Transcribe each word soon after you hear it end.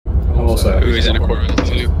Also, Ooh, he's in a corner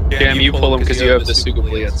too. Damn, you pull him because you have the Suga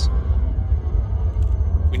Blitz.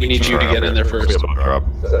 We need you to get in there first. Drop.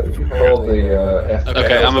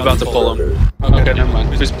 Okay, I'm about to pull him. Okay, never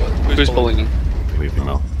mind. Who's pulling him? Leave him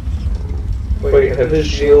out. Wait, have his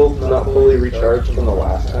shield not fully recharged from the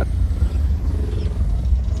last time?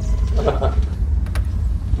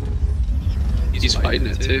 He's fighting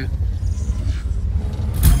it too.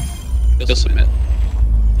 He'll submit.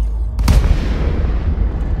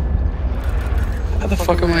 How the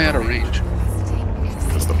fuck am I out of range?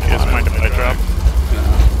 Just the Just mind if I drop?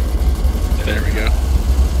 There we go.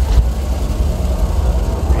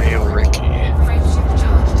 Real Ricky.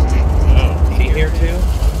 Oh. He here too?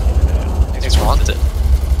 He's wanted.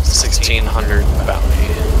 1600 bounty.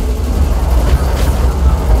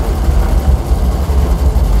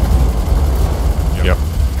 Yep.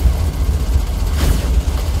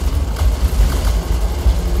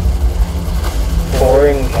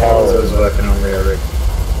 Pouring Calzo's weapon on Rick.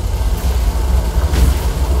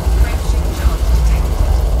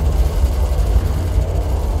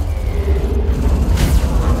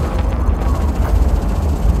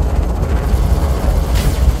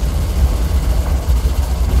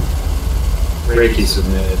 Reiki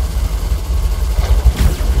submitted.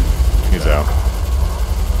 He's out.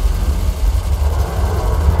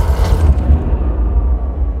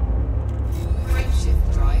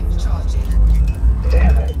 Frameshift drive charging.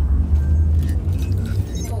 Damn it.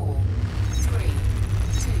 4, 3,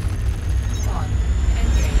 2, 1.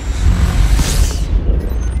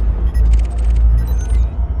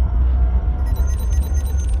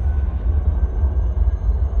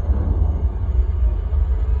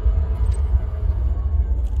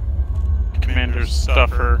 Commander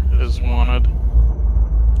Stuffer is wanted.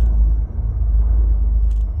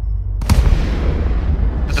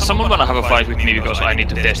 Does someone wanna have a fight with me because I need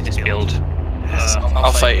to test this build?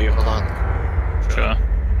 I'll fight you, hold on. Sure.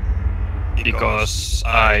 Because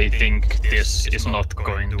I think this is not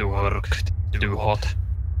going to work too hot.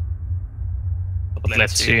 But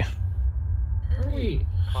let's see. Are we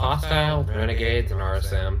hostile, renegades, and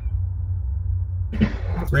RSM?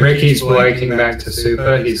 Ricky's waking back to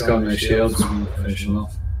super. He's got no shields. We'll finish him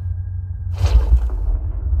off.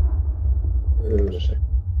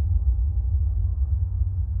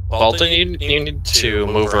 Walton, you need to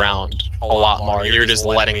move around a lot more. You're just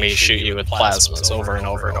letting me shoot you with plasmas over and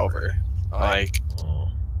over and over. Like,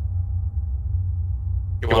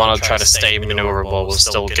 you want to try to stay maneuverable with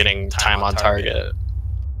still getting time on target.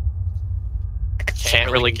 I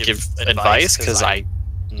can't really give advice because I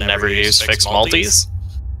never use fixed multis.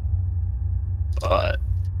 But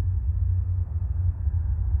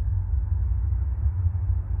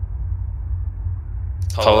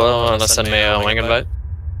Polo, wanna send me a wing invite?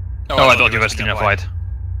 Oh, I thought you were still in a fight.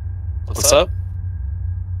 What's up?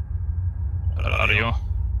 Where are you?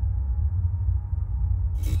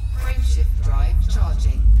 Frameshift drive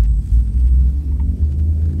charging.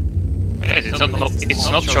 Yes, it's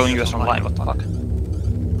not showing you as online, what the fuck?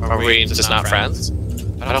 Are we just not friends?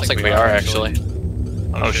 I don't think we are actually.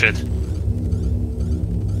 Oh shit.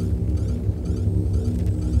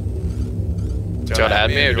 Do you want to add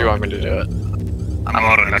me or do you want me to do it? I'm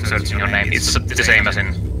already not searching your name. It's the same as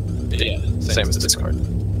in... Yeah, same as Discord.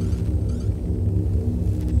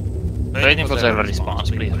 Waiting for server response,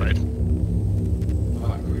 please wait.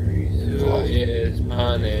 Who is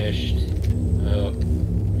punished? Oh,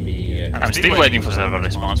 yeah. I'm still waiting for server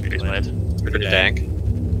response, please wait. Pretty dank.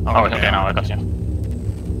 Oh, okay, now I got you.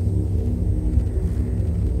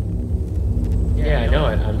 Yeah, I know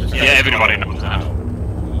it. I'm just. Yeah, everybody knows that.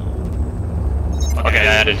 Okay, I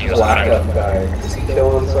added you as a Black friend. up guy. Is he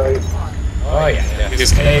still on site? Oh yeah.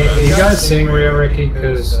 Hey, are you guys seeing Rio Ricky?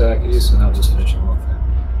 Because I could use some help just finishing him off.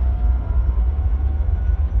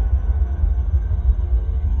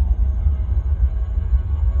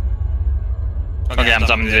 Okay, I'm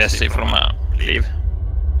summoning the SC from leave.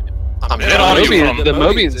 Where are you from? The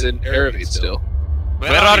Mobian's in Araby still.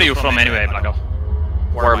 Where are you from anyway, Blacko?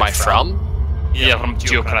 Where am I from? Yeah, from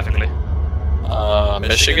geographically.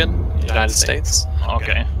 Michigan, United States.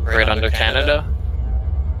 Okay. Right under Canada.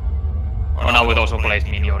 Oh, now it also plays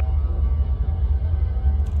me in your...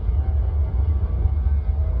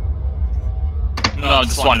 No, I'm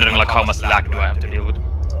just wondering like how much lag do I have to deal with?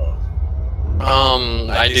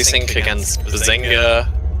 I do sync against Bazinga.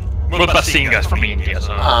 Well, Bazinga's from India,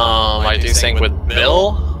 so... I do sync with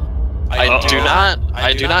Bill. I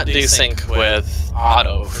do not do sync with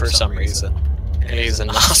Otto for some reason. He's in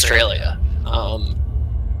Australia.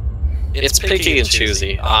 It's picky and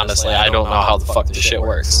choosy, honestly. I don't know how the fuck this shit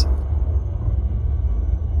works.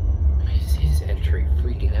 Is his entry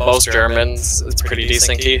freaking out? Most Germans, it's pretty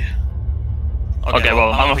desyncy. Okay,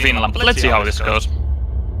 well, I'm a Finland, but let's see how this goes.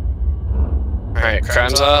 Alright,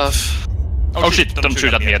 crimes off. Oh shit, don't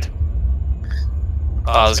shoot at me yet.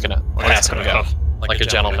 Oh, I was gonna. Oh, That's gonna go. Like a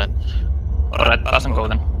gentleman. Alright, doesn't go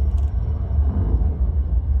then.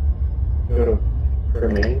 Go to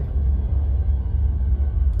remain.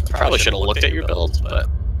 Probably should have looked at your build, but.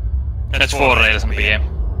 That's 4 rails and PM.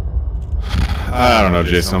 I don't know,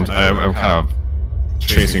 Jason. I'm kind of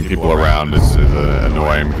chasing people around is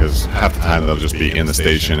annoying because half the time they'll just be in the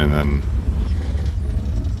station and then.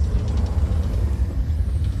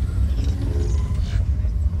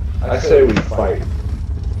 I say we fight.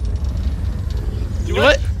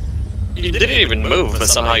 What? You didn't even move, but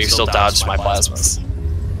somehow you still dodged my plasmas.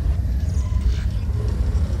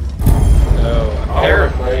 So,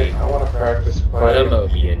 apparently, I want to practice the fighting.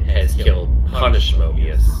 Mobian has killed Punish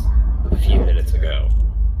Mobius a few minutes ago.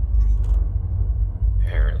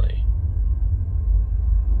 Apparently.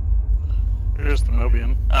 Here's the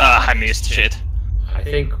Mobian. Ah, I missed shit. I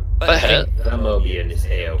think the Mobian is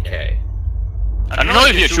A-okay. I don't know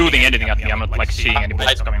if you're shooting anything at me, I'm not like seeing any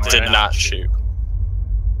bullets coming I my did way. not shoot.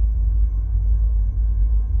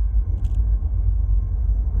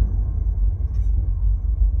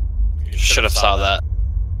 You should have saw that.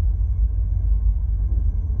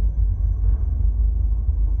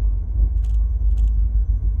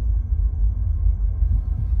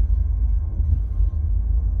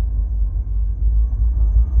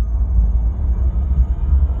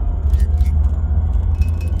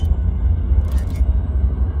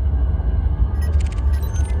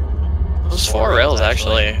 Those 4 rails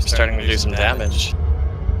actually starting to do some damage.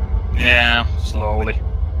 Yeah, slowly.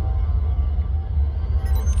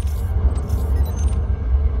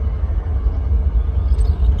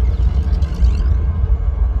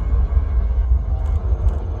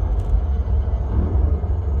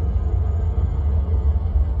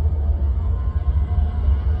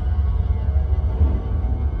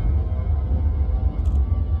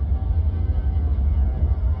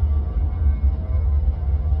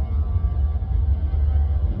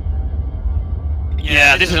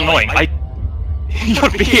 Yeah, this is annoying. Your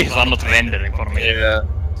PAs are not rendering for me. Yeah,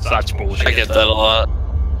 Such bullshit. I get that a lot.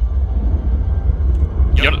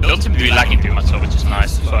 You don't seem to be lagging too much, so which is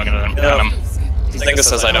nice. So I'm gonna The thing that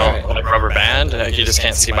says I don't like rubber band, you just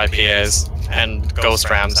can't see my PAs, and ghost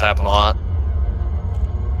rams happen a lot.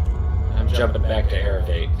 I'm jumping back to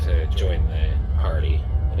Aerovate to join the party.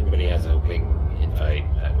 If anybody has a wing invite,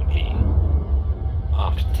 that would be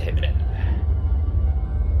optimum.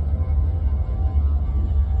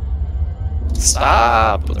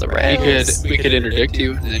 Stop with the rails. We could interdict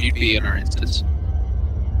you, and then you'd be in our instance.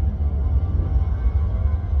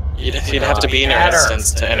 You'd have to be in your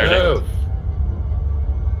instance to interdict. Move.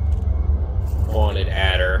 Wanted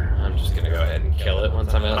adder. I'm just gonna go ahead and kill it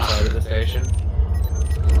once I'm outside of the station.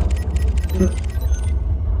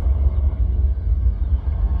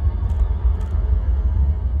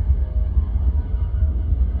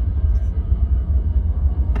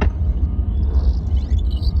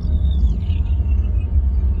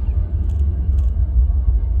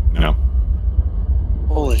 No.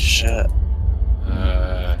 Holy shit.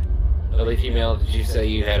 Lily female, did you say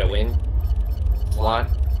you had a wing slot?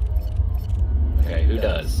 Okay, who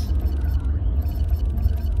does?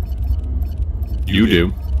 You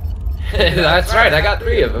do. That's right, I got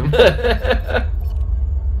 3 of them.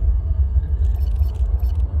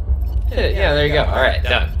 Yeah, there you go. Alright,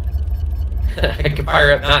 done. I can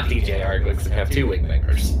fire up not DJ Hardwicks and have 2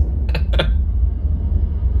 wingbangers.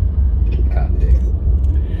 God damn.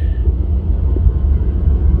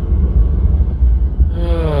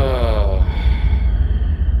 Oh.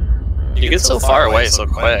 You get so far away so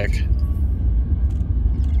quick.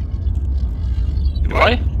 Do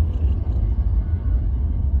I?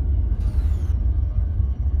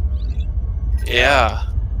 Yeah.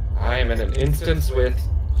 I am in an instance with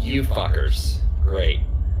you fuckers. Great.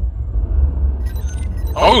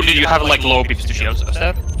 Oh, did you have like low pips to shield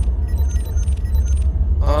step?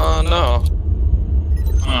 No.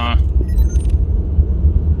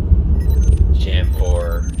 Jam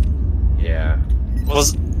 4. Yeah.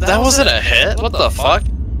 That wasn't a hit? What the fuck?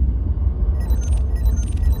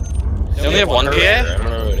 You only have 1 PA? I don't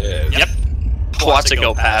know who it is. Yep. Watch it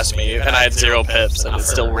go past me, and I had 0 pips, and it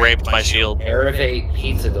still raped my shield. Aerovate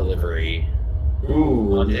pizza delivery. Ooh,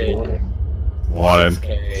 Wanted. Wanted.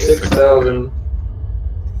 Okay. 6,000.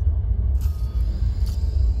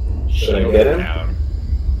 Should I get him?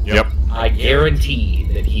 Yep. I guarantee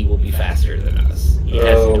that he will be faster than us. He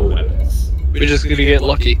has no weapons. We're just gonna get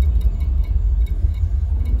lucky.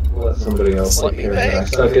 Let somebody else Let take me care of it. I bang.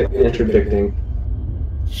 suck at interdicting.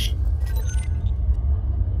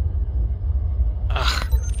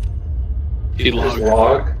 He Just logged.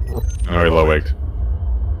 log. Oh, he low waked.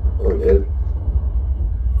 Oh, he did.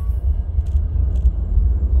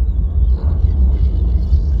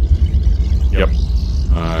 Yep. You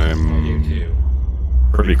I'm too.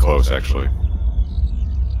 pretty close, actually.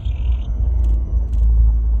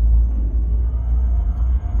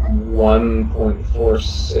 I'm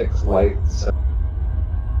 1.46 lights.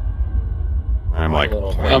 I'm like,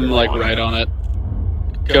 I'm like right on it.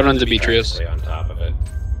 Go on Demetrius. Practically on top of it.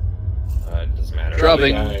 It doesn't matter.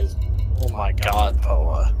 Dropping. Guys. Oh my god,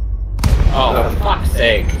 Poa. Oh, for fuck's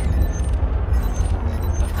sake.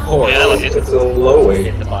 Of course. Yeah, look, It's a low weight,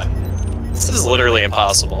 Hit the button. This is literally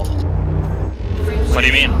impossible. What do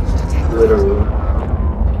you mean? literally.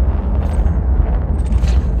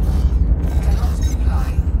 Cannot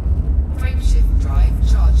comply. Frameshift drive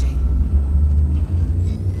charging.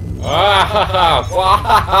 Ah,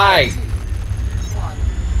 why? 1.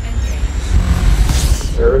 Engage.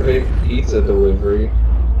 Serve pizza delivery.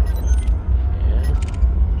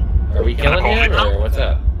 Yeah. Are we killing him or what's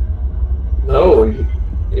up? No,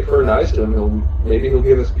 if we're nice to him, maybe he'll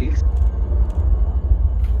give us pizza.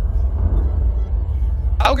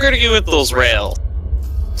 How good are you with those rails?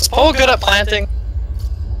 Is Poa good at planting?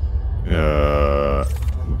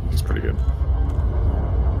 it's pretty good.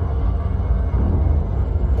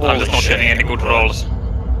 I'm just not getting any good rolls.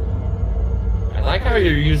 I like how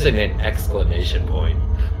you're using an exclamation point.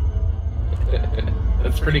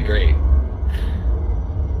 That's pretty great.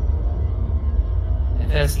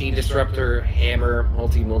 FSD disruptor, hammer,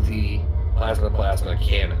 multi plasma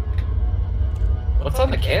cannon. What's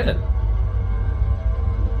on the cannon?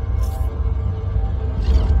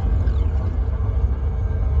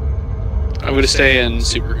 I'm gonna stay in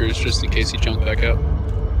Super Cruise just in case he jumped back out.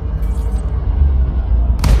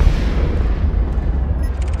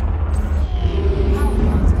 Power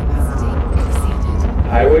plant capacity exceeded.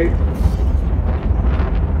 Highway?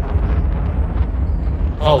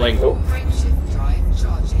 Oh, like, oh. Frameshift drive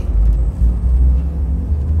charging.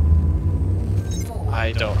 4.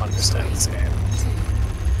 I don't understand this game. 2.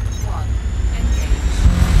 1.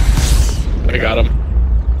 Engage. I got him.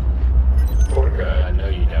 Poor guy. I know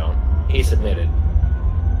you don't. He submitted.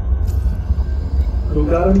 Who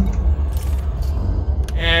got him?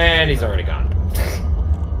 And he's already gone.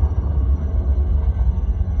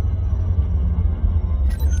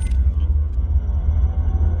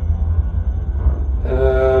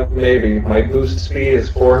 Maybe. My boost speed is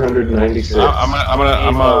 496. I'm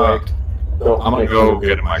gonna go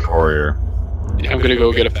get my courier. Yeah, I'm gonna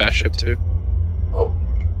go get a fast ship too. Oh.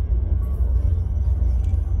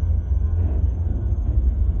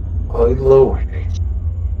 Oh, he's low.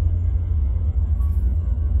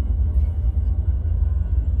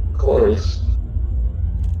 Close.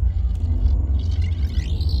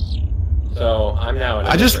 So I'm now. In a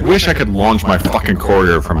I just different- wish I could launch my fucking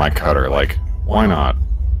courier from my cutter. Like, why not?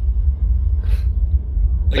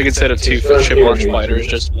 Like instead of 2 ship launch fighters,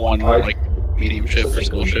 just one like medium ship or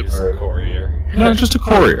school ships. Or a courier. No, just a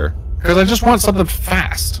courier. Because I just want something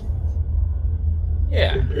fast.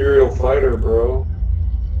 Yeah. Imperial fighter, bro.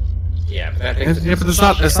 Yeah, but I think. Yeah, but it's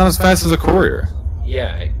not as fast as a courier.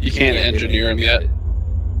 Yeah. You can't engineer them yet.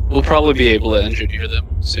 We'll probably be able to engineer them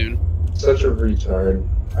soon. Such a retard.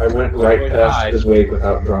 I went right past his wake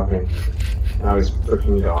without dropping. Now he's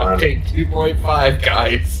freaking gone. Okay, 2.5,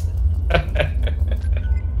 guys.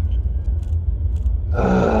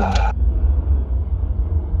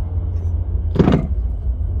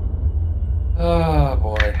 Oh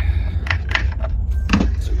boy.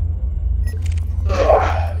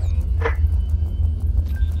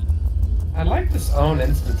 I like this own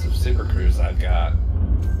instance of Super Cruise I've got.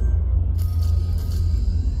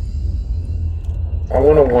 I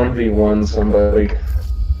want to 1v1 somebody.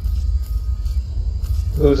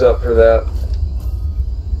 Who's up for that?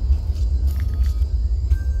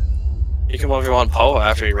 You can 1v1 Poa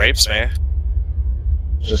after he rapes me.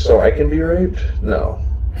 Just so I can be raped? No.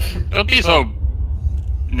 Don't be so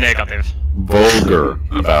negative. Vulgar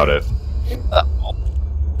about it.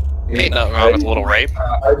 Ain't nothing wrong with a little rape.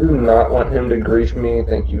 I do not want him to grief me,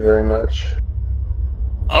 thank you very much.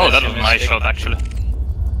 Oh, that was my shot actually.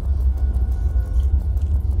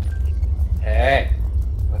 Hey,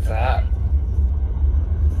 what's up?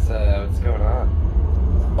 What's going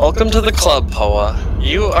on? Welcome to the club, Poa.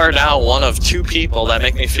 You are now one of 2 people that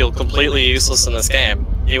make me feel completely useless in this game.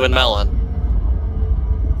 You and Melon.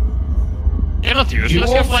 You're not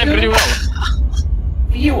useless, you're flying pretty well.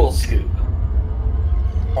 Fuel scoop.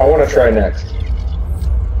 I want to try next.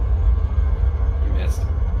 You missed.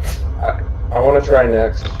 I want to try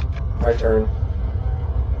next. My turn.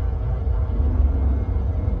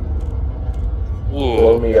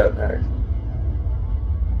 Blow Ooh. me up next.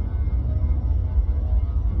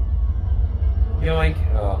 Yoink.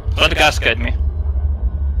 Oh. Don't cascade me.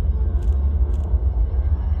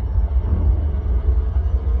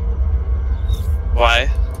 Why?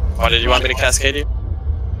 Why did you want me to cascade you?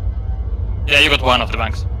 Yeah, you got one of the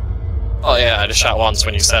banks. Oh yeah, I just shot once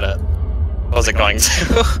when you said it. Was it going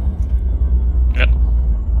to? Yep.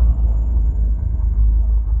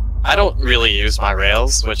 I don't really use my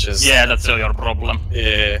rails, which is... Yeah, that's still your problem.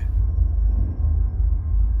 Yeah.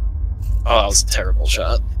 Oh, that was a terrible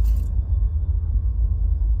shot.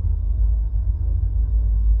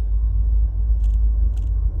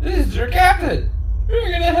 This is your captain!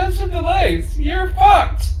 We're gonna have some delays! You're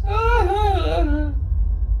fucked!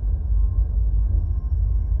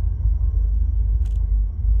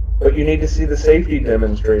 But you need to see the safety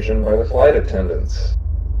demonstration by the flight attendants.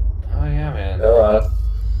 Oh yeah, man.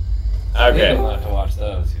 Okay. We'll have to watch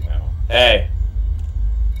those, you know. Hey.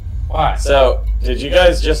 Why? So, did you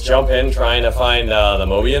guys just jump in trying to find the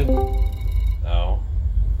Mobian? No.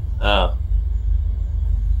 Oh. Well,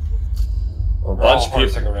 a We're bunch all of people,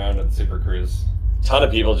 horsing around at Super Cruise. ton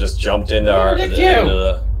of people just jumped into Where did you? into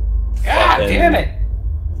the God fucking- damn it!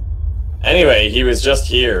 Anyway, he was just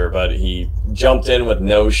here, but he jumped in with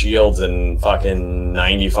no shields and fucking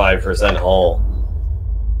 95% hull.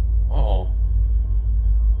 Oh.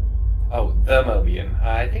 Oh, the Mobian.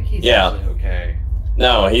 I think he's Yeah. actually okay.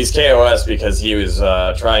 No, he's KOS because he was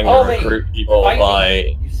trying to Holy recruit people fighting.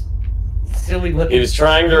 by... You silly looking. He was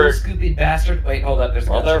trying to... little Scoopy bastard. Wait, hold up. There's a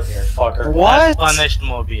gunship here. Motherfucker. What? Punished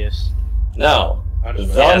Mobius. No. I'll The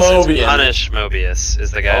just- Yes, it's Mobian. Punish Mobius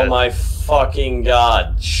is the guy. Oh my fucking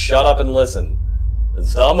god. Shut up and listen. The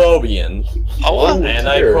Mobian, Oh, what? and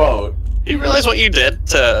I dear. quote, You realize what you did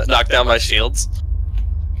to knock down my shields?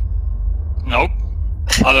 Nope.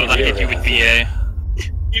 Other than hit you with PA.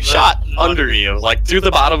 You shot under you, like through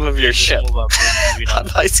the bottom of your ship. Move up, maybe On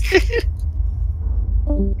not. my screen.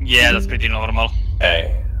 Yeah, that's pretty normal.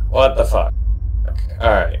 hey, what the fuck?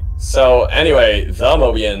 Alright, so anyway, the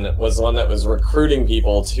Mobian was the one that was recruiting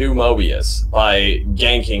people to Mobius by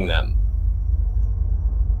ganking them.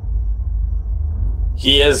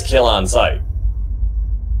 He is kill on sight.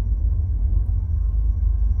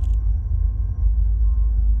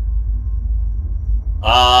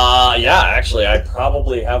 Yeah, actually, I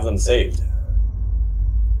probably have them saved.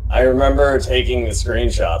 I remember taking the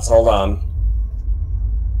screenshots. Hold on.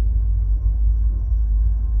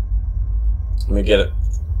 Let me get it.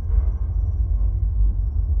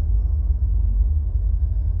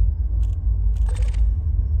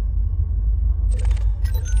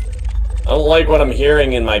 I don't like what I'm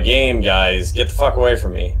hearing in my game, guys. Get the fuck away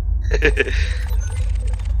from me.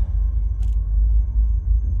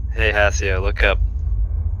 Hey Hasio, look up.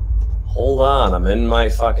 Hold on, I'm in my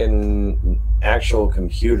fucking actual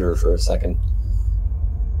computer for a second.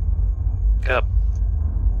 Look up.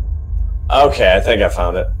 Okay, I think I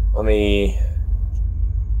found it. Let me...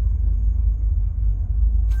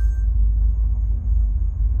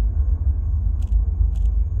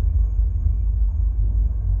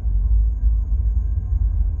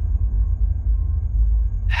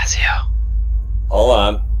 Hasio. Hold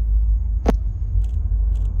on.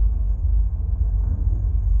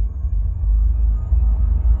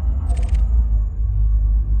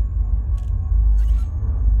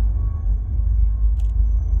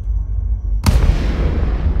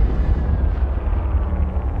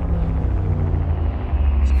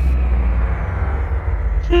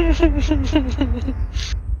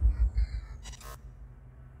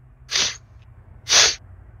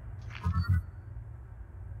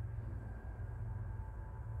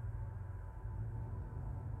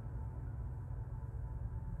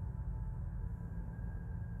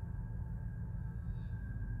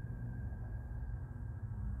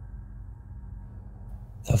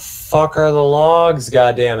 The fuck are the logs,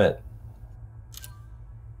 goddammit?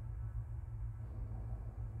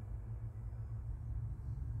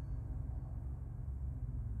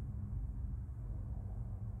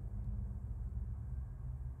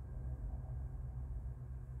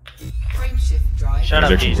 Frameshift drive. Shut up,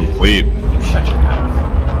 Projection Jesus. complete. Shut your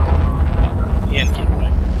mouth. Ian, keep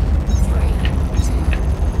going.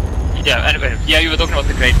 3, 2, Yeah, anyway, yeah, you were talking about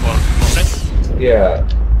the Great Wall, right? Yeah.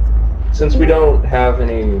 Since we don't have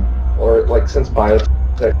any, or like since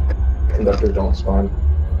biotech conductors don't spawn,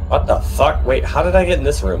 What the fuck? Wait, how did I get in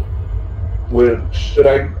this room? should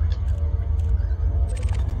I?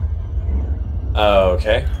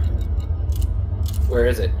 Okay. Where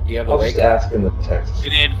is it? Do you have the I'll wake? just ask in the text.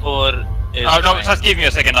 Grade 4 is Oh, no, fine. just give me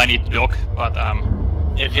a second, I need to look, but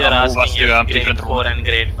If you're I'll move us asking to, if grade different 4 room. and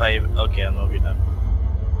grade 5, okay, I'll move you down.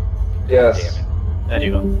 Yes. There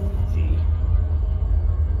you go.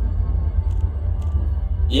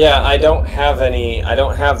 Yeah, I don't have any. I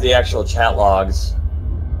don't have the actual chat logs.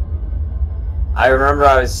 I remember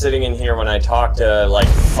I was sitting in here when I talked to like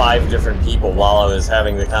 5 different people while I was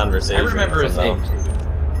having the conversation. I remember his name.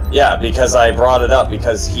 Yeah, because I brought it up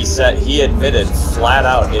because he said he admitted, flat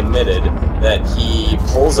out admitted, that he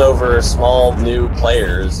pulls over small new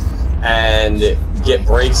players and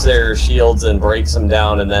breaks their shields and breaks them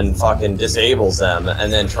down and then fucking disables them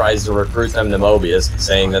and then tries to recruit them to Mobius,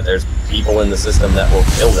 saying that there's people in the system that will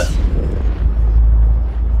kill them.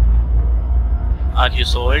 Are you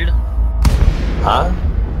sold? Huh?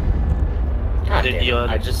 God Did damn, you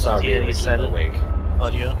I just saw hear me Ray sell awake.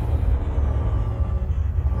 audio?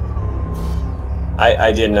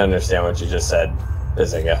 I didn't understand what you just said,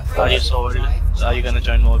 Bizinga. Are you sold? Are you gonna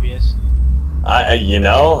join Mobius? I don't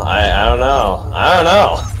know. I don't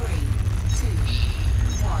know.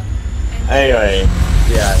 Anyway,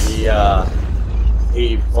 yeah,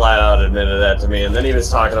 he flat out admitted that to me, and then he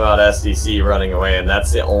was talking about SDC running away, and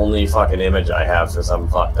that's the only fucking image I have for some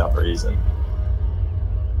fucked up reason.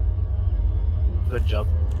 Good job.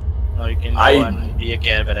 Now you can go I- and be a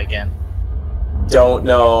Kerber again. Don't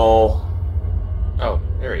know. Oh,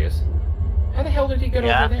 there he is. How the hell did he get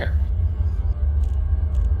Yeah. over there?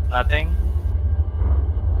 Nothing?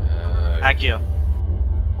 Thank you.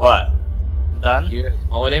 What? Done? You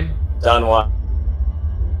followed him? Done what?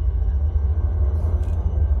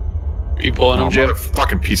 Are you pulling him, Jim?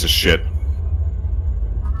 Fucking piece of shit.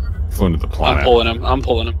 Flew into the planet. I'm pulling him. I'm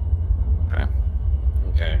pulling him. Okay.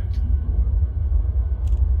 Okay.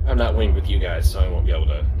 I'm not winged with you guys, so I won't be able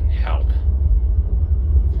to help.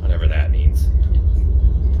 Whatever that means.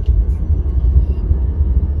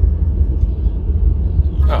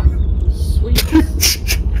 Oh, sweet.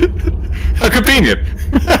 How convenient!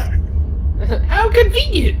 How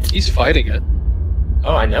convenient! He's fighting it.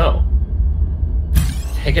 Oh, I know.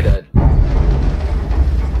 Take it a...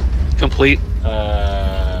 Complete. Who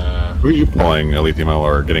are you pulling, Elitimo,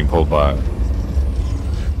 or getting pulled by?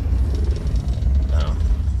 Oh.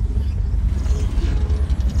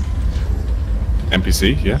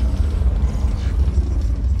 NPC, yeah?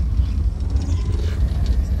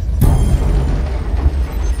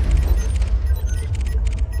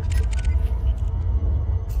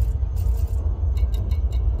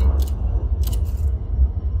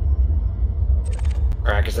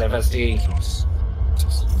 Practice FSD.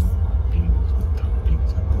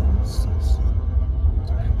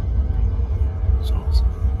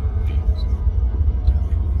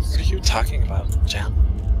 What are you talking about, Jam?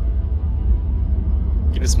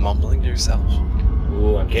 You're just mumbling to yourself.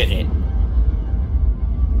 Ooh, I'm getting it.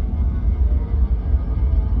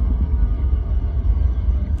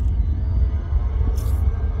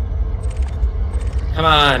 Come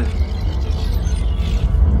on.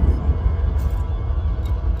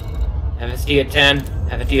 FSD at 10,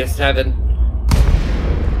 FSD at 7.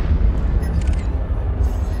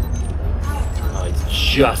 Oh, he's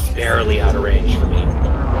just barely out of range for me.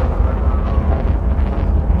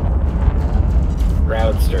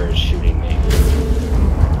 Roadster is shooting me.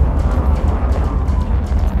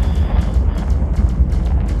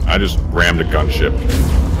 I just rammed a gunship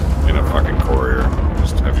in a fucking courier.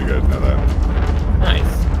 Just to have you guys know that.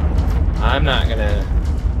 Nice. I'm not gonna...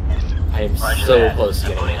 I am so close to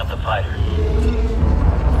getting it.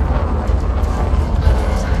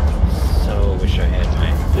 So wish I had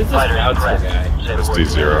my... This is this Roadster guy. It's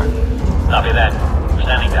D0. Copy that.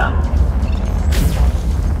 Standing down.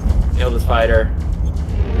 Kill this fighter.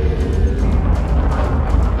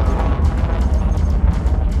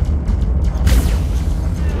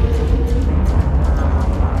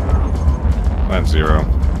 Plan 0.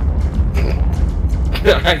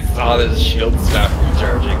 I saw this shield stop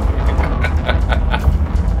recharging.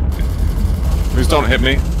 Please don't hit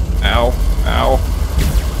me. Ow. Ow.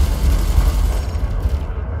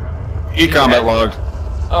 E-combat logged.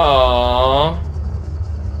 Aww.